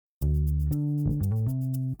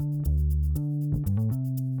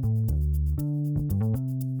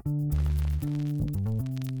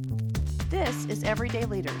This is Everyday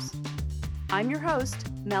Leaders. I'm your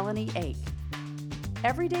host, Melanie Ake.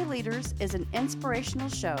 Everyday Leaders is an inspirational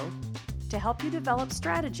show to help you develop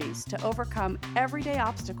strategies to overcome everyday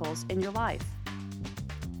obstacles in your life.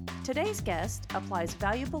 Today's guest applies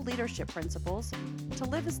valuable leadership principles to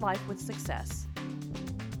live his life with success.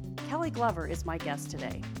 Kelly Glover is my guest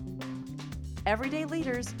today. Everyday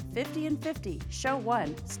Leaders 50 and 50, Show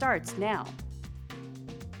 1 starts now.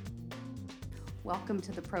 Welcome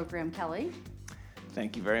to the program, Kelly.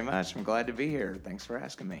 Thank you very much. I'm glad to be here. Thanks for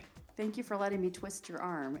asking me. Thank you for letting me twist your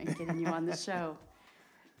arm and getting you on the show.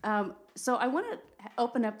 So I want to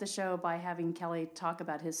open up the show by having Kelly talk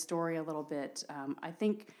about his story a little bit. I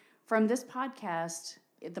think from this podcast,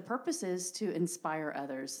 the purpose is to inspire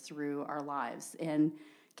others through our lives. And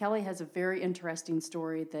Kelly has a very interesting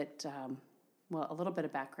story that, a little bit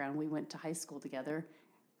of background. We went to high school together,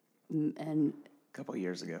 and A couple of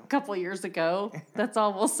years ago. That's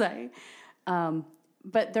all we'll say.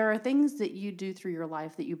 But there are things that you do through your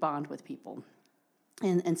life that you bond with people.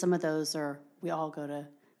 And some of those are, we all go to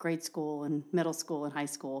grade school and middle school and high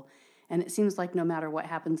school. And it seems like no matter what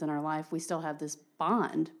happens in our life, we still have this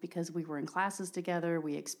bond because we were in classes together.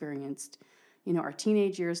 We experienced, our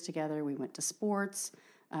teenage years together. We went to sports.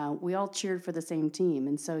 We all cheered for the same team.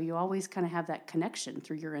 And so you always kind of have that connection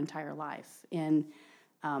through your entire life. And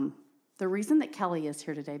the reason that Kelly is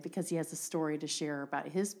here today, because he has a story to share about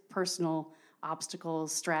his personal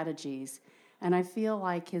obstacles, strategies, and I feel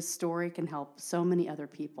like his story can help so many other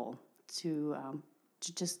people to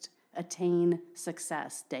just attain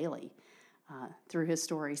success daily through his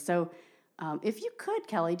story. So if you could,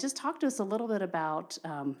 Kelly, just talk to us a little bit about,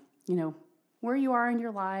 where you are in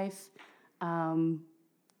your life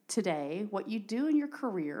today, what you do in your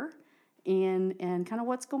career, and kind of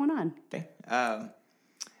what's going on. Okay.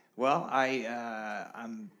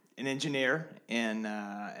 I'm an engineer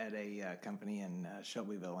at a company in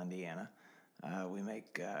Shelbyville, Indiana. We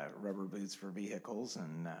make rubber boots for vehicles,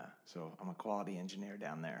 and so I'm a quality engineer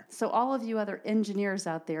down there. So all of you other engineers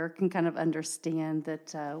out there can kind of understand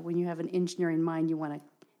that when you have an engineering mind, you want to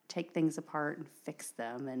take things apart and fix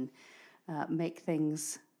them and make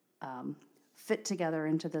things fit together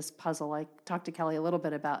into this puzzle. I talked to Kelly a little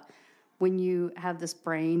bit about when you have this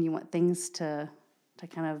brain, you want things to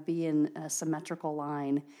kind of be in a symmetrical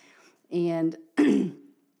line. And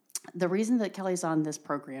the reason that Kelly's on this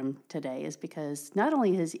program today is because not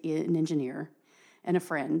only is he an engineer and a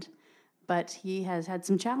friend, but he has had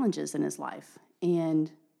some challenges in his life.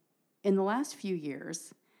 And in the last few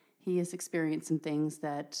years, he has experienced some things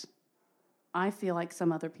that I feel like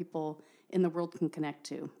some other people in the world can connect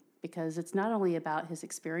to, because it's not only about his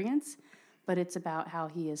experience, but it's about how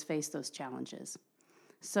he has faced those challenges.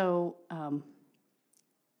 So,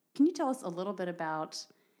 can you tell us a little bit about,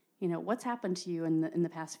 what's happened to you in the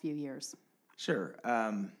past few years? Sure.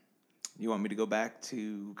 You want me to go back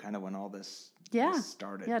to kind of when all this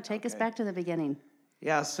started? Yeah, take us back to the beginning.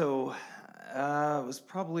 Yeah, so it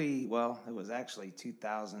was actually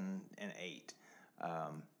 2008.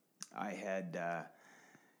 I had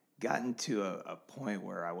gotten to a point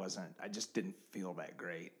where I just didn't feel that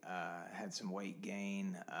great. Had some weight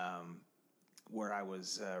gain, where I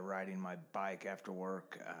was riding my bike after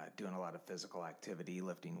work, doing a lot of physical activity,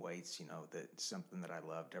 lifting weights, that's something that I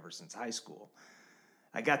loved ever since high school.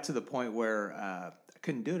 I got to the point where I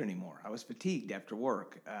couldn't do it anymore. I was fatigued after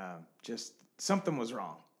work. Just something was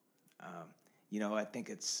wrong. I think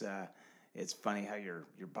it's funny how your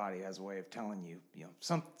body has a way of telling you,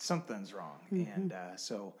 something's wrong. Mm-hmm. And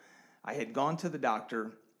so I had gone to the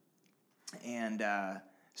doctor, and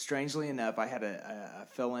strangely enough, I had a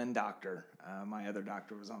fill-in doctor. My other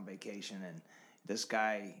doctor was on vacation, and this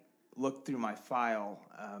guy looked through my file,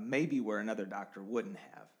 maybe where another doctor wouldn't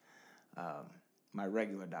have. My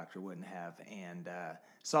regular doctor wouldn't have, and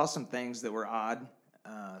saw some things that were odd.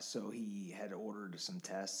 So he had ordered some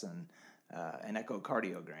tests and an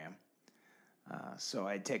echocardiogram. So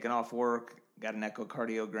I had taken off work, got an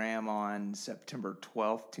echocardiogram on September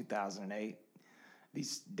 12th, 2008.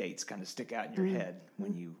 These dates kind of stick out in your head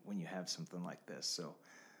when you have something like this. So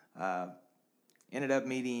ended up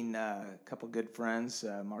meeting a couple good friends,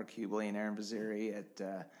 Mark Hubley and Aaron Vaziri,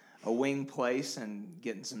 at a wing place and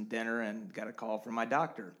getting some dinner, and got a call from my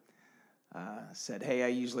doctor. Said, hey, I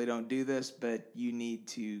usually don't do this, but you need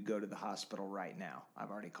to go to the hospital right now.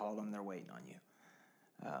 I've already called them. They're waiting on you.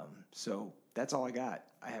 So that's all I got.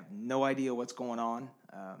 I have no idea what's going on.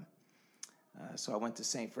 So I went to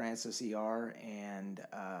St. Francis ER, and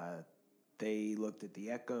they looked at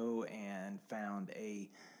the echo and found a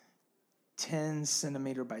 10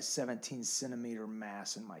 centimeter by 17 centimeter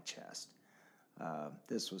mass in my chest.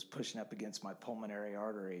 This was pushing up against my pulmonary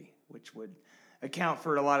artery, which would account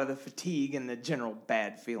for a lot of the fatigue and the general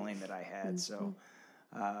bad feeling that I had. So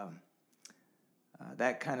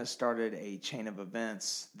that kind of started a chain of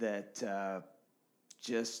events that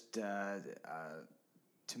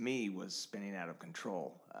to me was spinning out of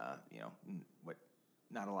control.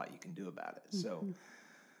 Not a lot you can do about it. So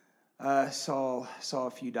saw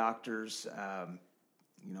a few doctors.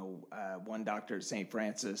 One doctor at St.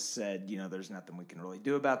 Francis said, there's nothing we can really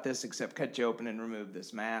do about this except cut you open and remove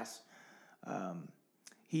this mass.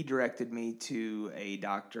 He directed me to a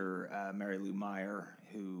doctor, Mary Lou Meyer,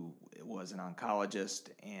 who was an oncologist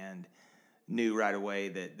and knew right away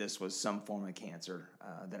that this was some form of cancer,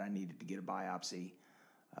 that I needed to get a biopsy.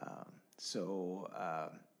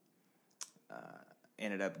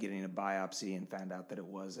 Ended up getting a biopsy and found out that it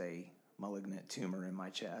was a malignant tumor in my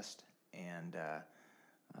chest. And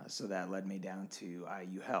so that led me down to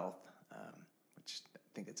IU Health, which I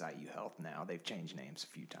think it's IU Health now. They've changed names a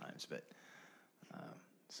few times, but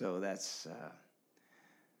so that's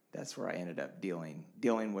where I ended up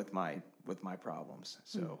dealing with my problems.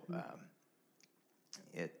 So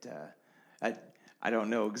I don't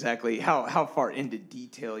know exactly how far into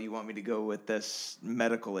detail you want me to go with this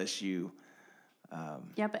medical issue.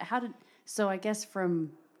 Yeah, but so I guess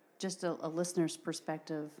from just a listener's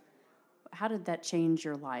perspective, how did that change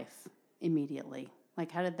your life immediately?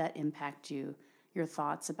 Like, how did that impact you, your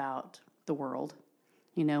thoughts about the world?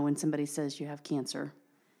 When somebody says you have cancer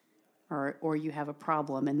or you have a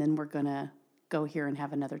problem, and then we're going to go here and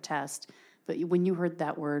have another test. But when you heard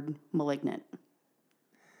that word malignant,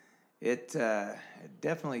 it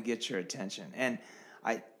definitely gets your attention. And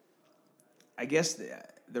I guess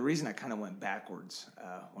the reason I kind of went backwards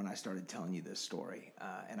when I started telling you this story,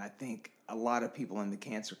 and I think a lot of people in the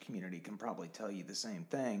cancer community can probably tell you the same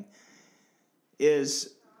thing,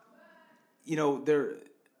 is,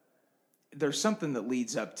 there's something that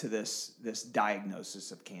leads up to this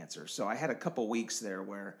diagnosis of cancer. So I had a couple weeks there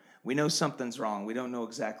where we know something's wrong. We don't know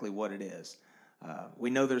exactly what it is. We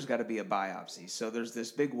know there's got to be a biopsy. So there's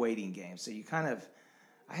this big waiting game. So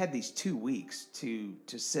I had these 2 weeks to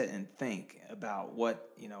sit and think about what,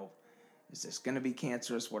 is this going to be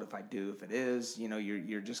cancerous? What if I do? If it is,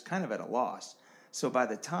 you're just kind of at a loss. So by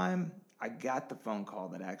the time I got the phone call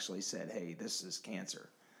that actually said, hey, this is cancer,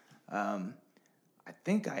 I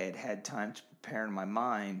think I had time to prepare in my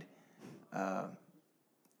mind a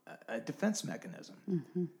defense mechanism.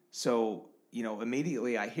 Mm-hmm. So,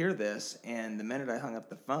 immediately I hear this, and the minute I hung up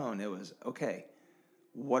the phone, it was, okay,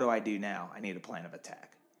 what do I do now? I need a plan of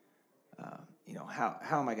attack.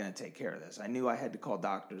 How am I going to take care of this? I knew I had to call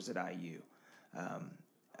doctors at IU.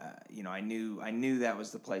 I knew that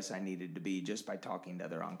was the place I needed to be just by talking to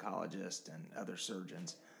other oncologists and other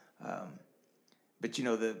surgeons. But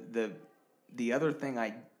the other thing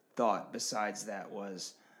I thought besides that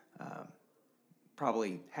was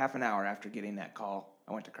probably half an hour after getting that call,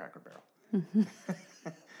 I went to Cracker Barrel. Mm-hmm.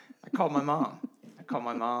 I called my mom.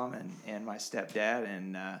 And my stepdad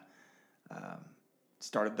and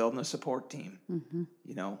started building a support team. Mm-hmm.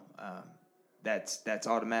 That's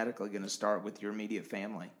automatically going to start with your immediate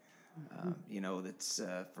family. Mm-hmm. That's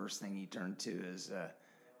first thing you turn to is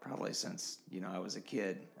probably since, I was a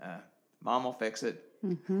kid. Mom will fix it.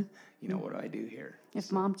 Mm-hmm. What do I do here?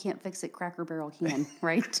 If Mom can't fix it, Cracker Barrel can,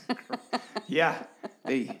 right? Yeah,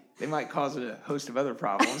 they might cause a host of other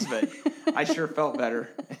problems, but I sure felt better.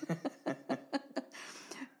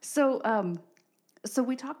 So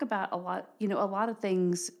we talk about a lot of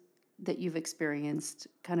things that you've experienced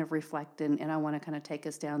kind of reflect, and I want to kind of take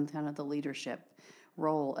us down kind of the leadership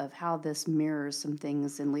role of how this mirrors some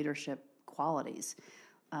things in leadership qualities.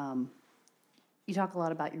 You talk a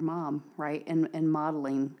lot about your mom, right? And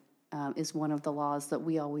modeling is one of the laws that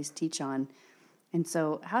we always teach on. And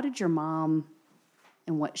so how did your mom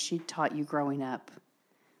and what she taught you growing up,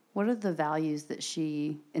 what are the values that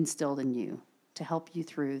she instilled in you to help you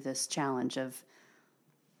through this challenge of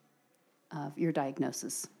your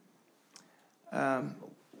diagnosis?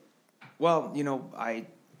 Well,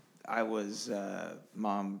 I was,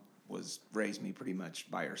 Mom raised me pretty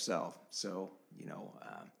much by herself. So,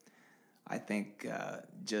 I think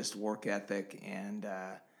just work ethic and,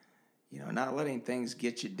 not letting things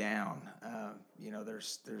get you down.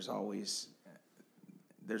 There's always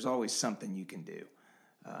something you can do.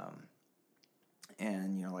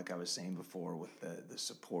 And, like I was saying before with the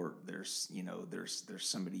support, there's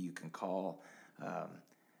somebody you can call.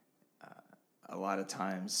 A lot of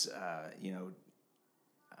times,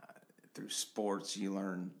 through sports, you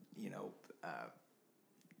learn, you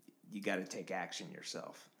got to take action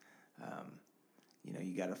yourself.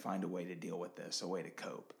 You got to find a way to deal with this, a way to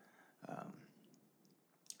cope.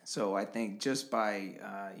 So I think just by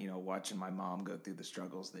watching my mom go through the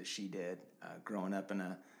struggles that she did, growing up in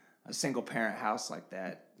a single parent house like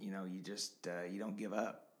that, you just you don't give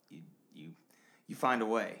up. You you find a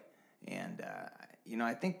way, and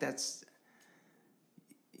I think that's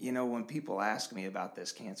when people ask me about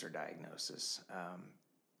this cancer diagnosis.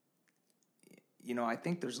 I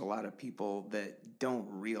think there's a lot of people that don't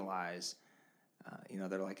realize.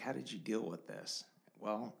 They're like, "How did you deal with this?"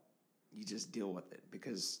 Well, you just deal with it,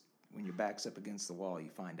 because when your back's up against the wall, you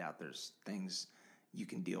find out there's things you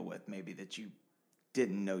can deal with maybe that you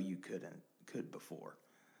didn't know you could before.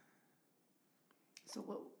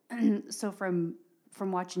 So from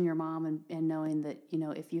watching your mom and knowing that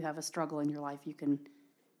if you have a struggle in your life, you can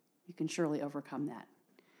surely overcome that.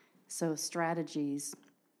 So strategies.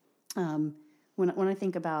 When I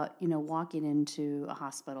think about walking into a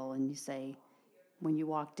hospital and you say, when you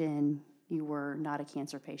walked in, you were not a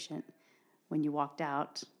cancer patient. When you walked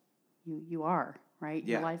out, you are, right?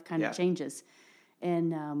 Yeah. Your life kind of changes.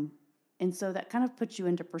 And so that kind of puts you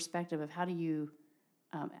into perspective of how do you,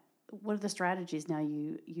 what are the strategies now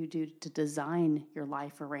you do to design your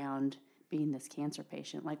life around being this cancer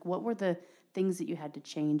patient? Like, what were the things that you had to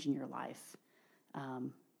change in your life?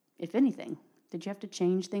 If anything, did you have to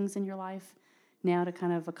change things in your life now to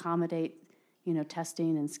kind of accommodate,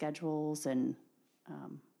 testing and schedules and,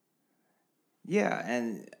 Yeah,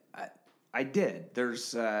 and I did.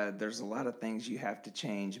 There's a lot of things you have to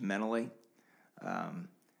change mentally. Um,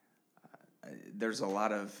 there's a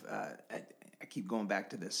lot of I keep going back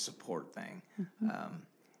to this support thing.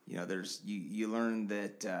 There's you learn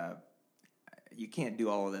that you can't do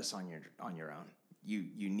all of this on your own.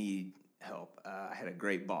 You need help. I had a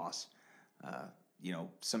great boss.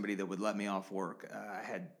 Somebody that would let me off work. I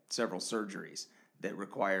had several surgeries that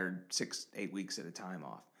required 6-8 weeks at a time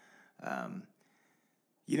off.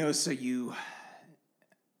 So you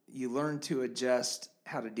learn to adjust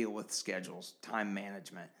how to deal with schedules, time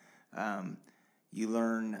management. You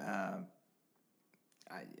learn,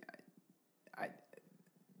 I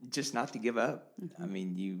just not to give up. Mm-hmm. I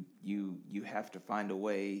mean, you have to find a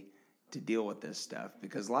way to deal with this stuff,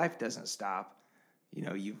 because life doesn't stop.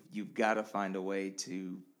 You've got to find a way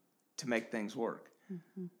to make things work.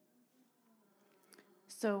 Mm-hmm.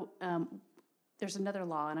 So there's another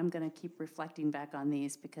law, and I'm going to keep reflecting back on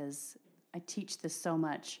these because I teach this so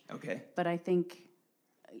much. Okay. But I think,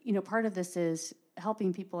 part of this is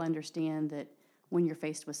helping people understand that when you're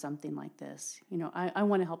faced with something like this, I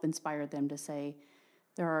want to help inspire them to say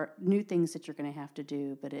there are new things that you're going to have to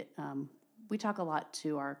do. But we talk a lot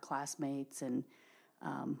to our classmates, and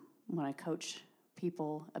when I coach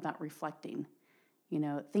people about reflecting,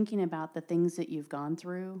 thinking about the things that you've gone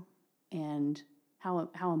through and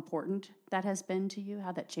how important that has been to you,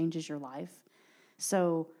 how that changes your life.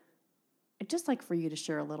 So I'd just like for you to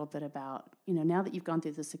share a little bit about, now that you've gone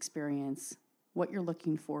through this experience, what you're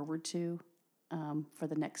looking forward to for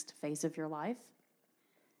the next phase of your life.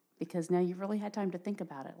 Because now you've really had time to think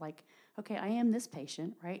about it. Like, okay, I am this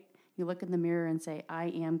patient, right? You look in the mirror and say, I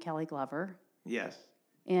am Kelly Glover. Yes.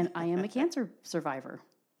 And I am a cancer survivor,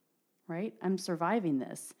 right? I'm surviving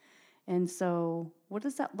this. And so what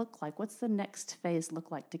does that look like? What's the next phase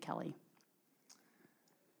look like to Kelly?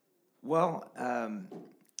 Well, I'm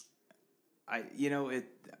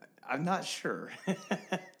not sure.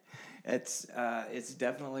 It's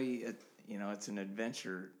definitely, it's an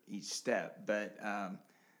adventure each step, but,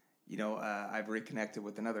 I've reconnected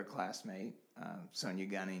with another classmate, Sonia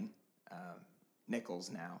Gunning, Nichols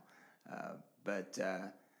now. But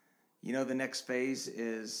the next phase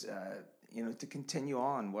is, to continue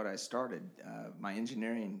on what I started, my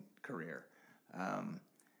engineering career.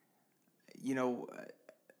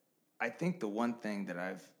 I think the one thing that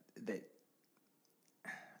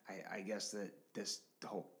I guess that this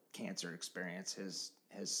whole cancer experience has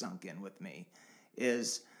sunk in with me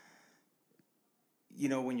is,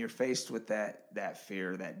 when you're faced with that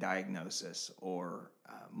fear, that diagnosis, or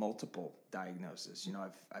multiple diagnosis,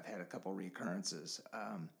 I've had a couple recurrences.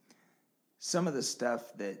 Some of the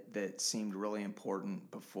stuff that seemed really important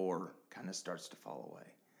before kind of starts to fall away.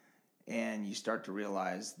 And you start to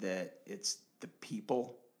realize that it's the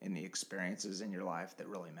people and the experiences in your life that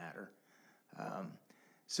really matter.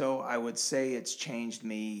 So I would say it's changed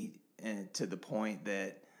me to the point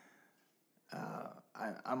that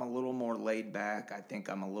I'm a little more laid back. I think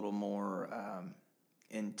I'm a little more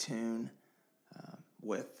in tune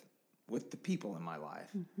with the people in my life,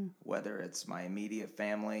 mm-hmm. whether it's my immediate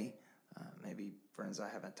family, maybe friends I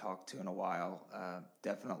haven't talked to in a while.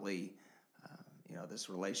 Definitely, this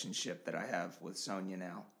relationship that I have with Sonia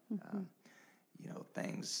now. Mm-hmm.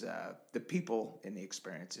 Things, the people and the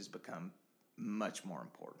experiences become much more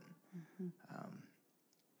important.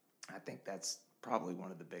 I think that's probably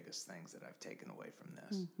one of the biggest things that I've taken away from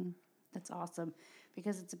this. That's awesome,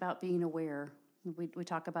 because it's about being aware. We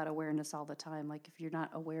talk about awareness all the time. Like, if you're not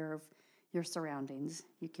aware of your surroundings,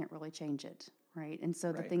 you can't really change it, right? And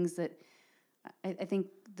so the Right. things that I think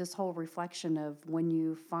this whole reflection of when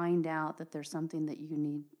you find out that there's something that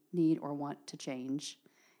you need or want to change,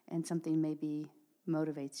 and something maybe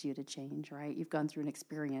motivates you to change, right? You've gone through an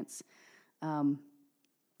experience.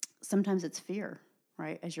 Sometimes it's fear,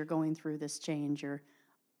 right? As you're going through this change, you're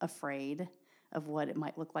afraid of what it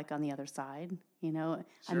might look like on the other side. You know,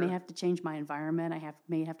 I may Sure. have to change my environment.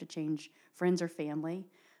 May have to change friends or family.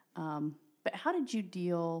 But how did you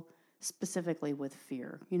deal specifically with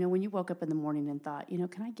fear? You know, when you woke up in the morning and thought, you know,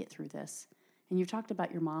 can I get through this? And you talked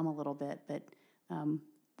about your mom a little bit, but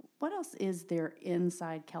what else is there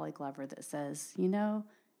inside Kelly Glover that says, you know,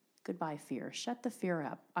 goodbye fear, shut the fear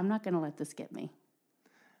up. I'm not going to let this get me.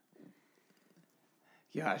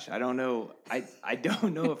 Gosh, I don't know. I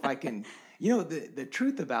don't know if I can. You know, the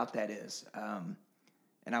truth about that is,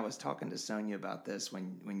 and I was talking to Sonia about this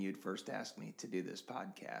when you'd first asked me to do this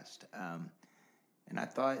podcast, and I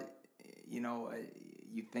thought, you know,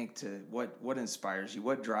 you think to what inspires you,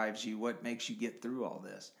 what drives you, what makes you get through all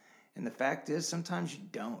this, and the fact is, sometimes you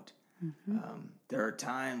don't. There are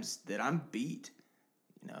times that I'm beat,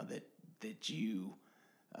 you know, that you,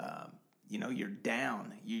 you know, you're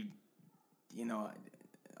down. You know,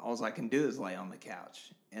 all I can do is lay on the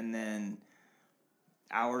couch. And then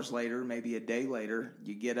hours later, maybe a day later,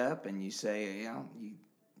 you get up and you say, you know,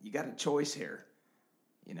 you got a choice here.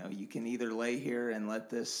 You know, you can either lay here and let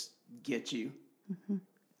this get you,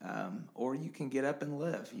 or you can get up and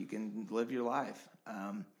live. You can live your life.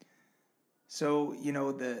 So, you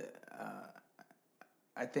know,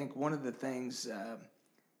 I think one of the things,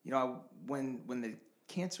 you know, when the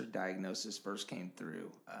cancer diagnosis first came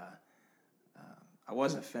through, I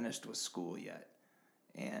wasn't finished with school yet,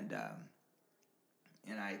 and I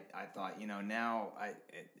thought, you know, now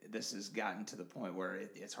this has gotten to the point where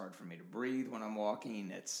it's hard for me to breathe when I'm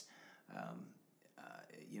walking. It's,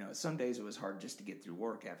 you know, some days it was hard just to get through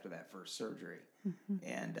work after that first surgery,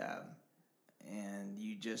 and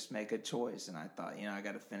you just make a choice. And I thought, you know, I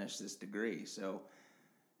got to finish this degree, so.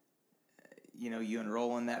 You know, you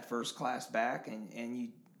enroll in that first class back,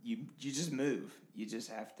 and you just move. You just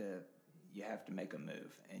have to make a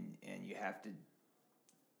move, and you have to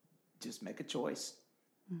just make a choice,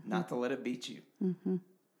 not to let it beat you.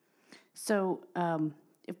 So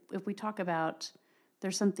if we talk about,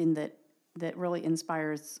 there's something that really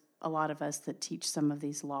inspires a lot of us that teach some of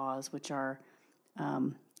these laws, which are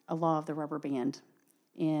a law of the rubber band.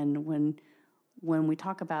 And when we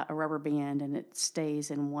talk about a rubber band and it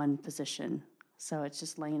stays in one position, so it's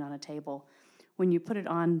just laying on a table, when you put it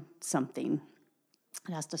on something,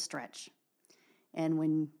 it has to stretch.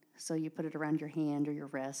 And so you put it around your hand or your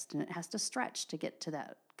wrist, and it has to stretch to get to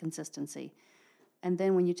that consistency. And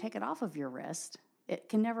then when you take it off of your wrist, it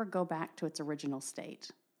can never go back to its original state.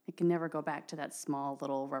 It can never go back to that small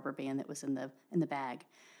little rubber band that was in the bag.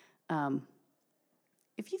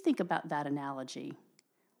 If you think about that analogy,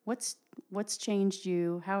 what's changed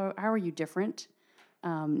you? How are you different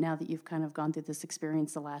now that you've kind of gone through this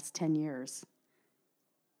experience the last 10 years?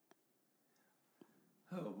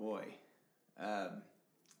 Oh boy.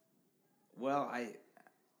 Well,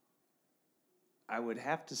 I would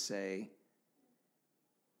have to say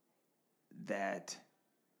that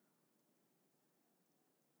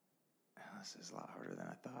this is a lot harder than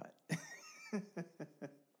I thought.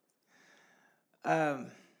 The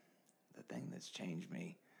thing that's changed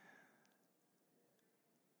me,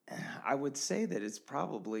 I would say that it's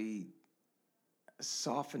probably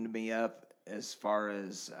softened me up as far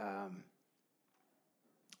as, I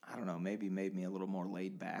don't know, maybe made me a little more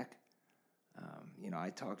laid back. You know,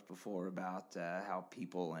 I talked before about how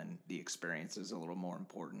people and the experience is a little more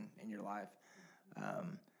important in your life.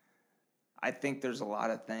 I think there's a lot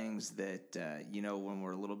of things that, you know, when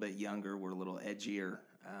we're a little bit younger, we're a little edgier.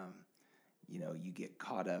 You know, you get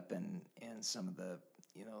caught up in some of the,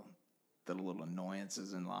 you know, the little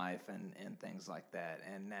annoyances in life and things like that.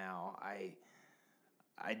 And now I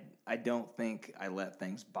don't think I let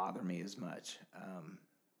things bother me as much.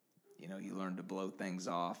 You know, you learn to blow things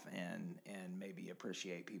off and maybe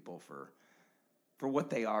appreciate people for what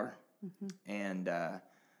they are, and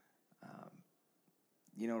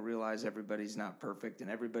you know, realize everybody's not perfect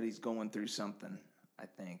and everybody's going through something. I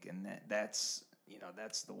think, and that's you know,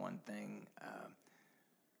 that's the one thing.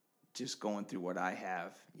 Just going through what I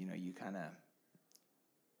have, you know, you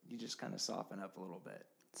just kind of soften up a little bit,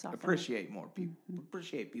 appreciate more people,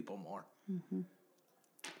 appreciate people more.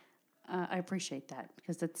 I appreciate that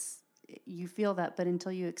because you feel that, but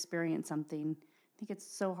until you experience something, I think it's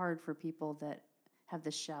so hard for people that have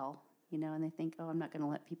this shell, and they think, oh, I'm not going to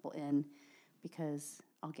let people in because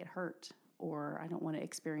I'll get hurt or I don't want to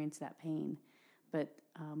experience that pain. But,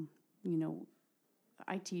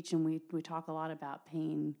 I teach and we talk a lot about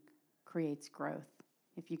pain creates growth.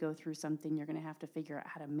 If you go through something, you're going to have to figure out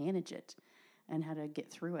how to manage it and how to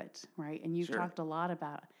get through it, right? And you've Sure. talked a lot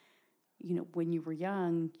about, when you were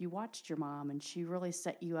young, you watched your mom and she really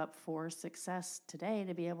set you up for success today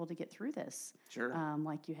to be able to get through this, Sure.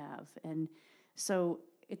 like you have. And so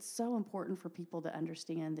it's so important for people to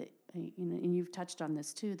understand that, and you've touched on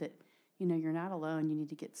this too, that, you're not alone. You need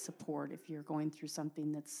to get support if you're going through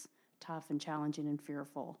something that's tough and challenging and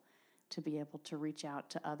fearful, to be able to reach out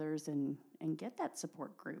to others and get that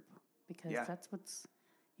support group, because Yeah. that's what's,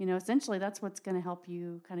 essentially that's what's going to help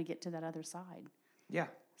you kind of get to that other side. Yeah,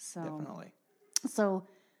 So, definitely.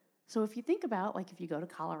 So if you think about, like, if you go to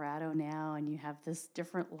Colorado now and you have this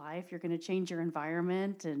different life, you're going to change your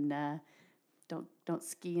environment and don't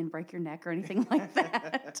ski and break your neck or anything like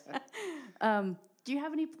that. Do you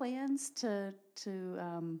have any plans to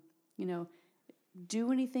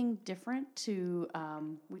do anything different to,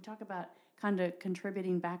 we talk about kind of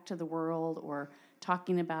contributing back to the world, or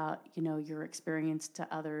talking about, your experience to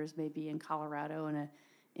others, maybe in Colorado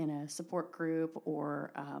in a support group,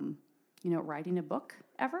 or, writing a book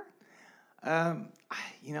ever? I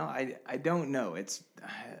don't know.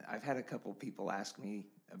 I've had a couple people ask me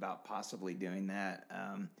about possibly doing that.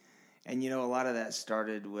 And a lot of that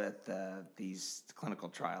started with these clinical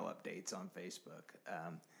trial updates on Facebook.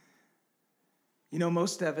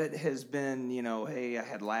 Most of it has been, hey, I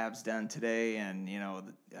had labs done today, and,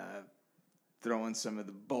 throwing some of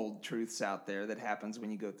the bold truths out there that happens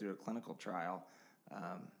when you go through a clinical trial.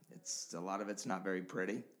 A lot of it's not very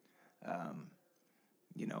pretty. And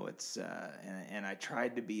I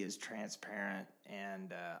tried to be as transparent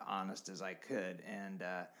and honest as I could. And,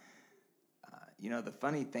 the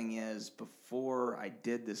funny thing is, before I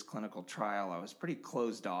did this clinical trial, I was pretty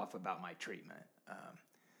closed off about my treatment.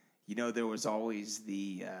 There was always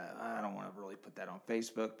I don't want to really put that on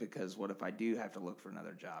Facebook, because what if I do have to look for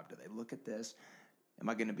another job? Do they look at this? Am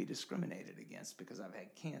I going to be discriminated against because I've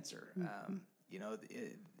had cancer? Mm-hmm.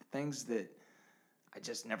 Things that I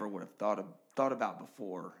just never would have thought about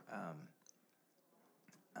before.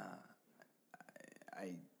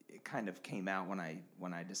 It kind of came out when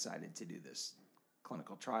I decided to do this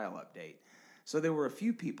clinical trial update. So there were a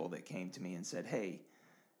few people that came to me and said, "Hey,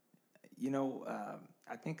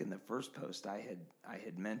 I think in the first post I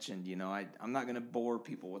had mentioned, I'm not going to bore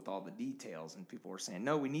people with all the details." And people were saying,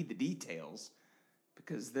 "No, we need the details,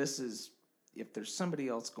 because if there's somebody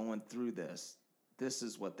else going through this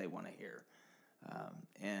is what they want to hear."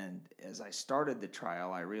 And as I started the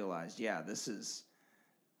trial, I realized, this is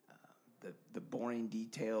the boring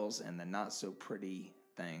details and the not so pretty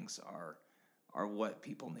things are what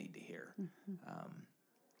people need to hear. Mm-hmm.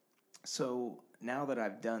 So now that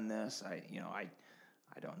I've done this, I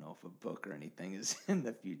don't know if a book or anything is in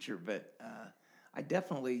the future, but I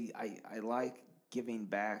definitely I like giving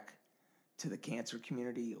back to the cancer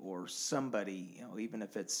community, or somebody, even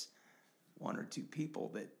if it's one or two people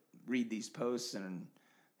that read these posts and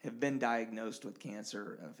have been diagnosed with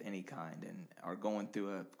cancer of any kind and are going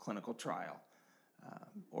through a clinical trial,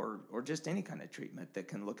 or just any kind of treatment, that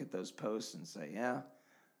can look at those posts and say,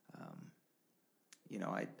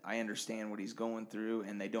 I understand what he's going through,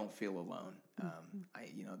 and they don't feel alone.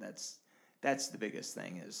 That's the biggest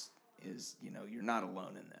thing is you're not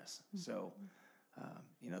alone in this. Mm-hmm. So,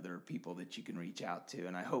 there are people that you can reach out to,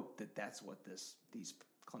 and I hope that that's what these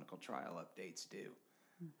clinical trial updates do.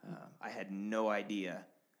 Mm-hmm. I had no idea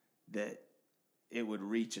that it would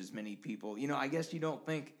reach as many people. I guess you don't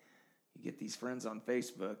think, you get these friends on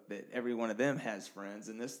Facebook, that every one of them has friends,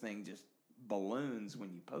 and this thing just balloons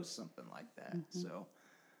when you post something like that. Mm-hmm. So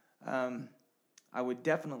I would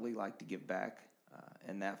definitely like to give back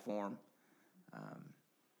in that form.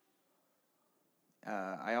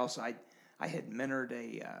 I had mentored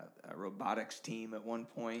a robotics team at one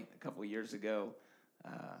point a couple of years ago,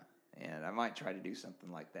 and I might try to do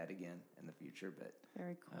something like that again in the future. But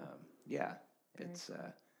very cool.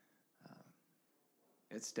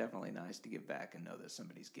 It's definitely nice to give back and know that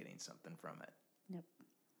somebody's getting something from it. Yep,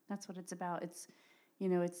 that's what it's about. It's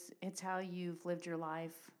how you've lived your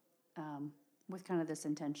life with kind of this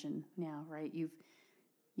intention now, right?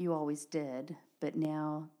 You always did, but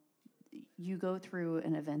now you go through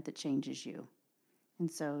an event that changes you. And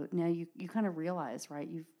so now you kind of realize, right?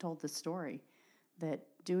 You've told the story that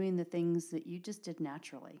doing the things that you just did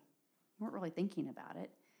naturally, you weren't really thinking about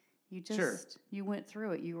it. You Sure. you went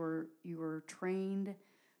through it. You were trained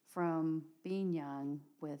from being young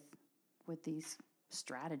with these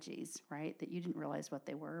strategies, right? That you didn't realize what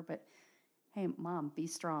they were, but hey, mom, be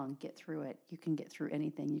strong, get through it. You can get through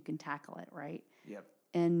anything. You can tackle it, right? Yep.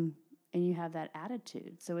 And you have that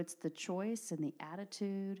attitude. So it's the choice and the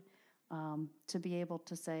attitude to be able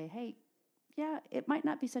to say, hey, yeah, it might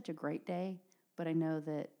not be such a great day, but I know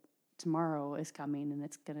that tomorrow is coming and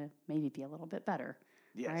it's going to maybe be a little bit better.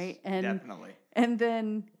 Yes, right? And, definitely. And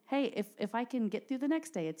then, hey, if I can get through the next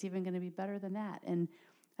day, it's even going to be better than that. And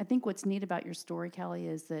I think what's neat about your story, Kelly,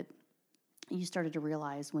 is that you started to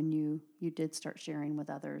realize when you did start sharing with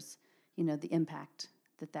others, the impact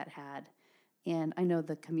that had. And I know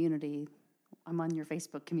the community, I'm on your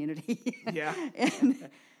Facebook community. Yeah. And,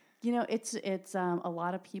 it's a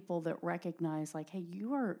lot of people that recognize like, hey,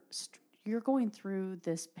 you're going through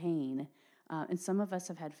this pain. And some of us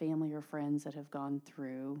have had family or friends that have gone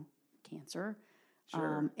through cancer.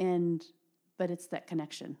 Sure. But it's that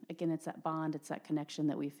connection. Again, it's that bond. It's that connection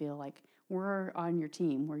that we feel like we're on your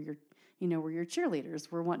team. We're your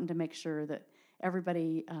cheerleaders. We're wanting to make sure that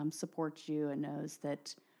everybody supports you and knows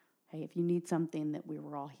that, hey, if you need something, that we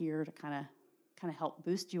were all here to kind of help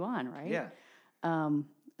boost you on, right? Yeah.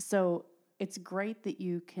 So it's great that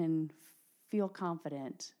you can feel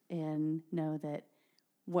confident and know that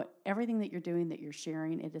everything that you're doing, that you're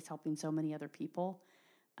sharing, it is helping so many other people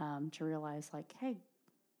to realize like, hey,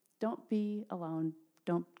 don't be alone.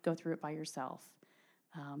 Don't go through it by yourself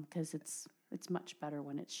because it's much better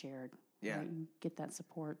when it's shared. Yeah. Right? You get that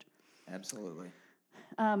support. Absolutely.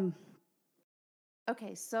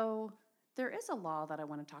 Okay, so there is a law that I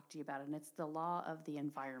want to talk to you about, and it's the law of the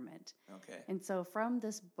environment. Okay. And so from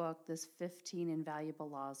this book, this 15 Invaluable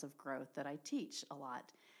Laws of Growth that I teach a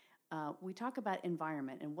lot, we talk about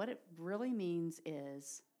environment, and what it really means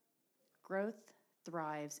is growth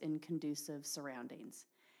thrives in conducive surroundings.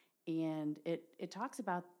 And it talks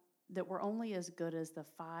about that we're only as good as the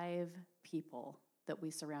 5 people that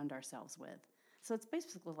we surround ourselves with. So it's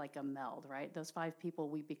basically like a meld, right? Those 5 people,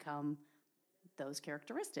 we become those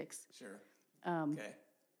characteristics. Sure. Okay.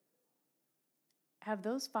 Have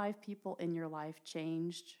those 5 people in your life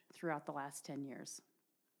changed throughout the last 10 years?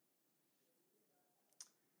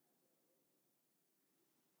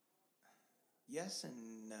 Yes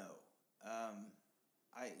and no.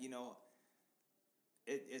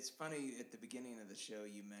 It's funny at the beginning of the show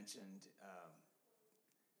you mentioned,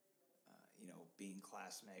 being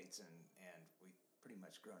classmates and we've pretty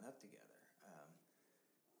much grown up together.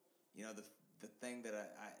 The thing that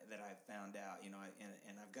I found out, and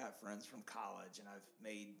I've got friends from college, and I've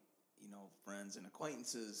made friends and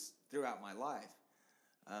acquaintances throughout my life,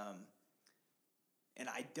 and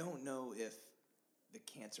I don't know if the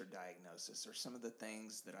cancer diagnosis or some of the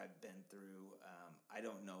things that I've been through, I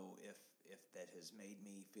don't know if that has made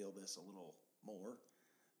me feel this a little more,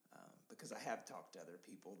 because I have talked to other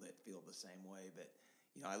people that feel the same way. But,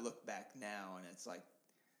 I look back now and it's like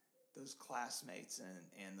those classmates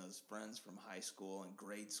and those friends from high school and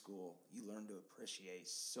grade school, you learn to appreciate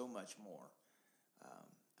so much more.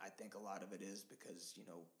 I think a lot of it is because,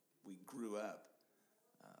 we grew up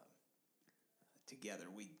together.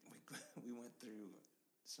 We went through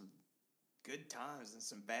some good times and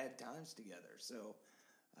some bad times together. So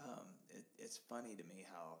it's funny to me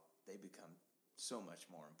how they become so much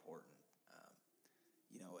more important,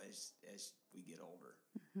 as we get older.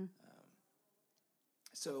 Mm-hmm.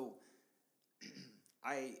 So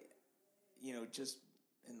I, just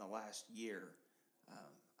in the last year,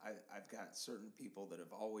 I've got certain people that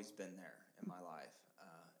have always been there in my life.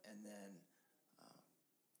 And then,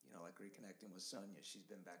 like reconnecting with Sonia, she's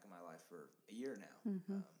been back in my life for a year now.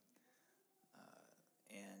 Mm-hmm.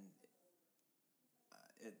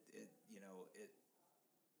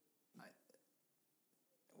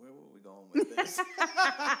 Where were we going with this?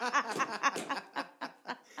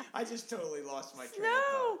 I just totally lost my train of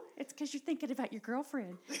thought. It's because you're thinking about your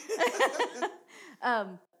girlfriend.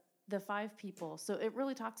 The 5 people. So it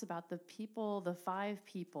really talks about the 5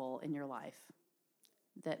 people in your life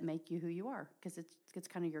that make you who you are, because it's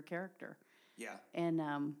kind of your character. Yeah. And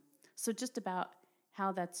so just about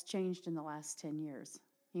how that's changed in the last 10 years,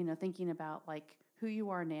 thinking about like who you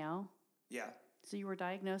are now. Yeah. So you were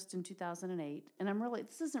diagnosed in 2008, and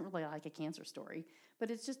this isn't really like a cancer story, but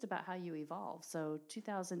it's just about how you evolve. So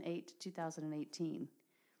 2008 to 2018,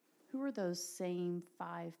 who are those same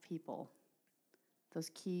 5 people, those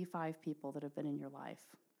key 5 people that have been in your life,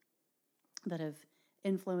 that have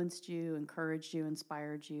influenced you, encouraged you,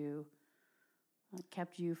 inspired you,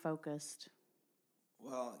 kept you focused?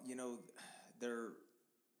 Well,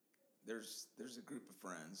 there's a group of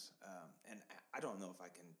friends, and I don't know if I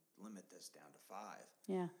can limit this down to 5.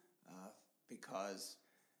 Yeah. Because,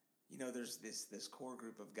 there's this core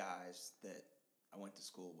group of guys that I went to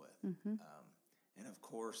school with. And of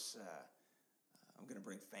course, I'm going to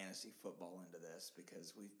bring fantasy football into this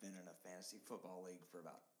because we've been in a fantasy football league for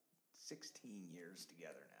about 16 years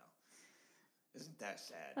together now. Isn't that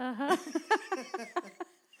sad?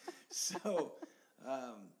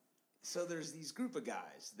 So there's these group of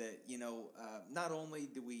guys that, not only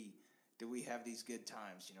do we have these good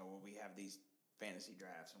times, where we have these fantasy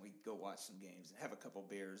drafts and we go watch some games and have a couple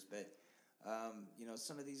beers, but,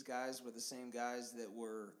 some of these guys were the same guys that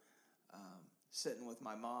were sitting with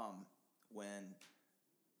my mom when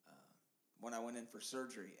I went in for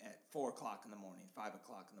surgery at 4 o'clock in the morning, 5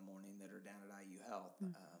 o'clock in the morning, that are down at IU Health.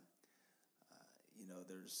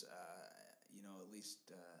 There's, at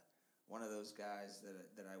least one of those guys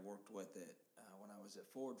that I worked with when I was at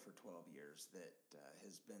Ford for 12 years that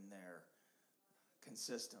has been there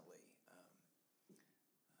consistently.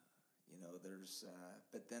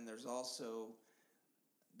 But then there's also,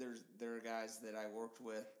 there are guys that I worked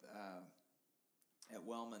with at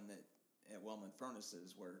Wellman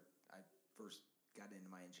Furnaces, where I first got into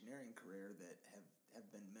my engineering career, that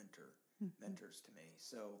have been mentors to me.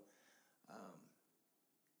 So,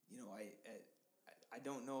 I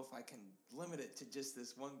don't know if I can limit it to just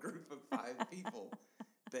this one group of 5 people,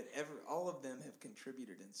 but all of them have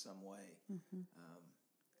contributed in some way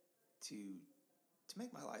to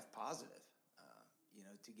make my life positive.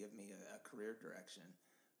 To give me a career direction,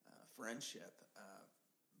 friendship,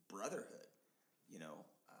 brotherhood.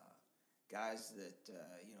 Guys that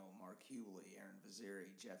Mark Hewley, Aaron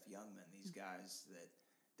Vaziri, Jeff Youngman, these guys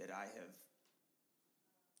that I have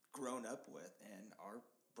grown up with and are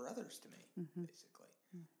brothers to me, basically.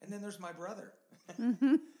 And then there's my brother.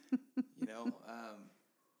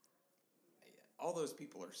 All those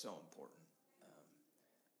people are so important,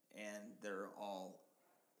 and they're all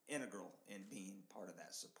integral in being part of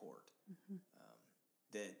that support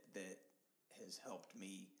that has helped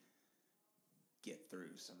me get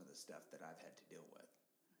through some of the stuff that I've had to deal with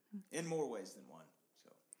in more ways than one. So,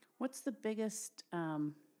 what's the biggest?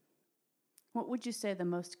 What would you say the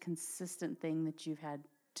most consistent thing that you've had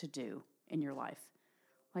to do in your life,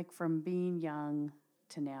 like from being young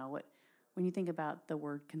to now? When you think about the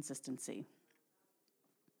word consistency?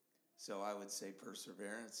 So I would say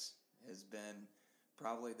perseverance has been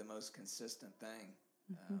probably the most consistent thing.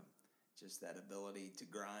 Just that ability to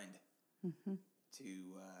grind,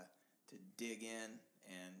 to dig in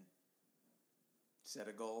and set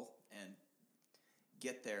a goal and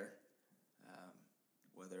get there,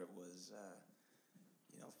 whether it was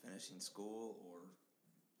finishing school or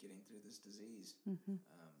getting through this disease.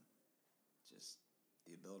 Just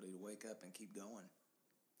the ability to wake up and keep going.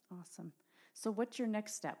 Awesome. So what's your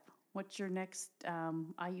next step? What's your next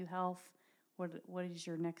IU Health? What is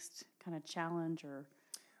your next kind of challenge? Or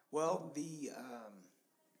well, the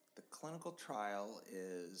clinical trial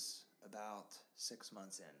is about 6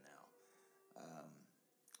 months in now.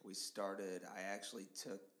 We started.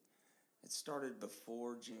 It started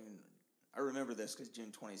before June. I remember this because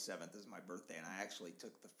June 27th is my birthday, and I actually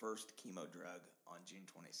took the first chemo drug on June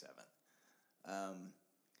 27th.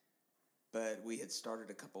 But we had started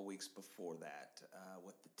a couple weeks before that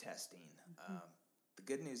with the testing. The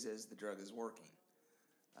good news is the drug is working.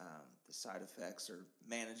 The side effects are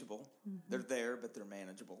manageable. They're there, but they're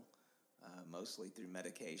manageable, mostly through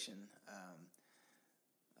medication.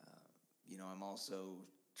 I'm also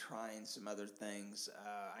trying some other things.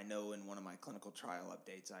 I know in one of my clinical trial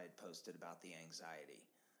updates I had posted about the anxiety.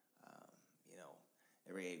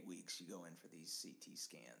 Every 8 weeks you go in for these CT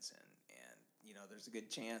scans, and there's a good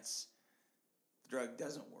chance the drug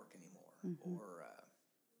doesn't work anymore, or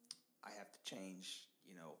I have to change,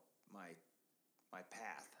 my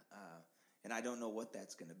path, and I don't know what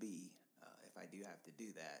that's going to be if I do have to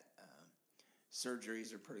do that.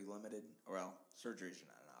 Surgeries are pretty limited. Well, surgeries are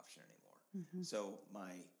not an option anymore, so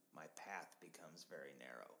my path becomes very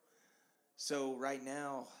narrow. So right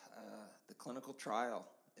now, the clinical trial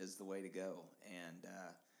is the way to go, and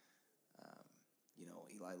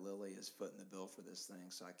Eli Lilly is footing the bill for this thing,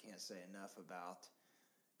 so I can't say enough about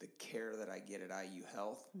the care that I get at IU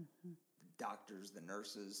Health, the doctors, the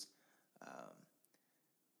nurses,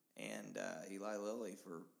 and Eli Lilly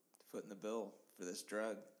for footing the bill for this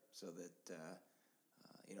drug, so that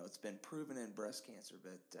it's been proven in breast cancer,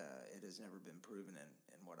 but it has never been proven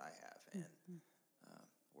in what I have, and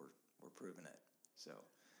we're proving it. So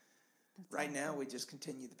that's right awesome. Now we just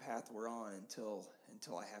continue the path we're on until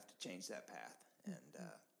I have to change that path, and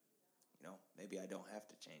maybe I don't have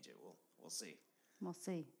to change it. We'll see. We'll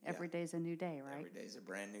see. Every day's a new day, right? Every day's a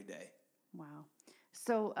brand new day. Wow.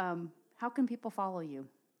 So, how can people follow you?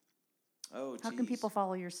 Oh, How can people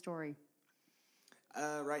follow your story?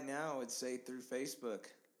 Right now, I would say through Facebook.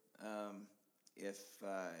 If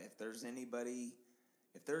there's anybody,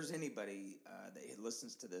 that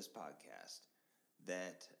listens to this podcast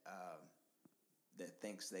that that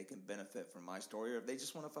thinks they can benefit from my story, or if they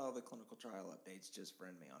just want to follow the clinical trial updates, just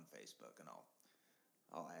friend me on Facebook, and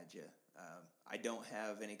I'll add you. I don't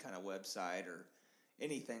have any kind of website or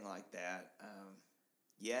anything like that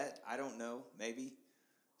yet. I don't know. Maybe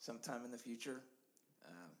sometime in the future.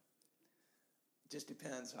 Just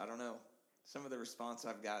depends. I don't know. Some of the response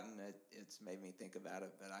I've gotten, it's made me think about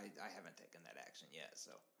it, but I haven't taken that action yet.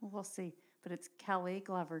 So We'll see. But it's Kelly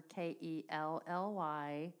Glover,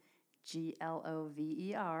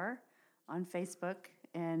 KELLYGLOVER, on Facebook,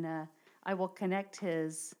 and I will connect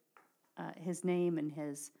his name and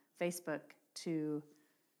his Facebook to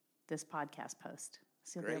this podcast post,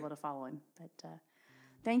 so you'll Great. be able to follow him. But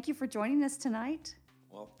thank you for joining us tonight.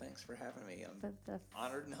 Well, thanks for having me. I'm The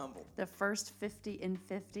honored and humbled. the first 50 in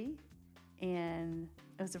 50, and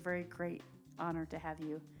it was a very great honor to have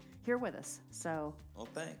you here with us. So Well,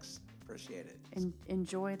 thanks. Appreciate it.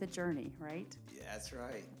 enjoy the journey, right? Yeah, that's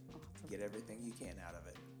right. Awesome. Get everything you can out of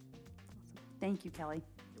it. Thank you, Kelly.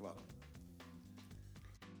 You're welcome.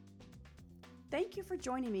 Thank you for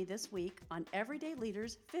joining me this week on Everyday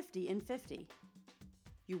Leaders 50 in 50.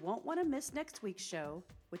 You won't want to miss next week's show,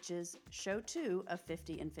 which is show 2 of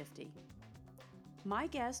 50 in 50. My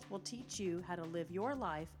guest will teach you how to live your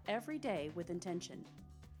life every day with intention.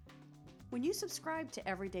 When you subscribe to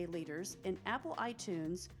Everyday Leaders in Apple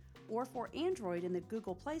iTunes or for Android in the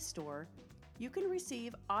Google Play Store, you can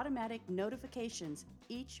receive automatic notifications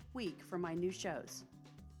each week for my new shows.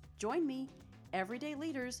 Join me. Everyday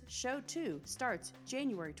Leaders Show 2 starts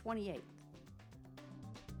January 28th.